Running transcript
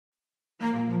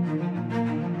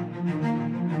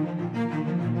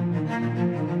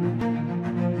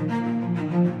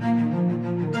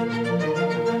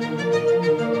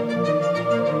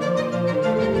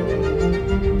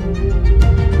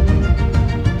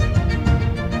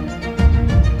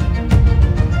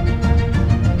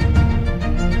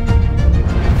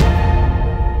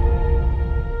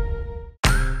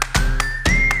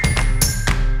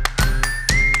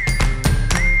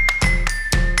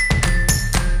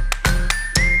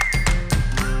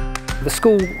The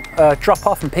school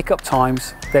drop-off and pick-up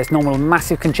times, there's normally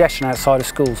massive congestion outside of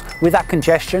schools. With that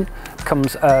congestion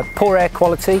comes poor air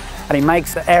quality, and it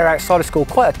makes the air outside of school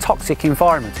quite a toxic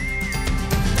environment.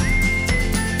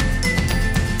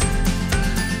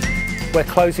 We're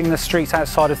closing the streets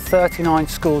outside of 39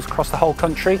 schools across the whole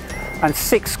country and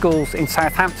 6 schools in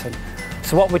Southampton.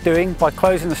 So what we're doing by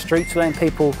closing the streets, we're letting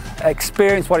people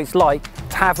experience what it's like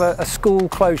to have a school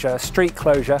closure, a street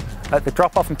closure at the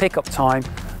drop-off and pick-up time,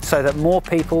 so that more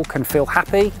people can feel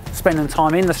happy spending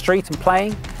time in the street and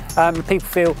playing. People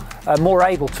feel more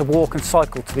able to walk and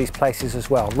cycle to these places as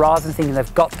well, rather than thinking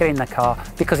they've got to get in their car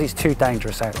because it's too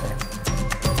dangerous out there.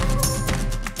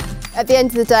 At the end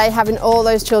of the day, having all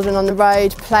those children on the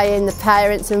road, playing, the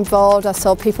parents involved, I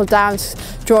saw people down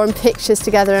drawing pictures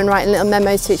together and writing little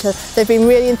memos to each other. They've been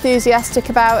really enthusiastic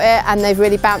about it, and they've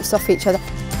really bounced off each other.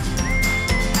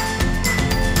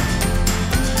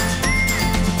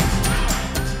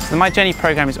 The My Journey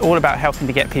programme is all about helping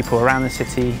to get people around the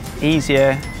city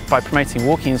easier by promoting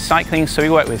walking and cycling, so we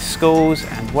work with schools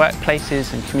and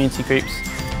workplaces and community groups.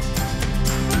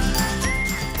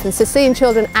 And so seeing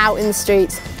children out in the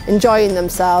streets enjoying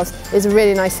themselves is a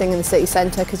really nice thing in the city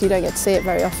centre, because you don't get to see it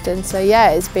very often. So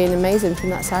yeah, it's been amazing from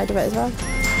that side of it as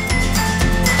well.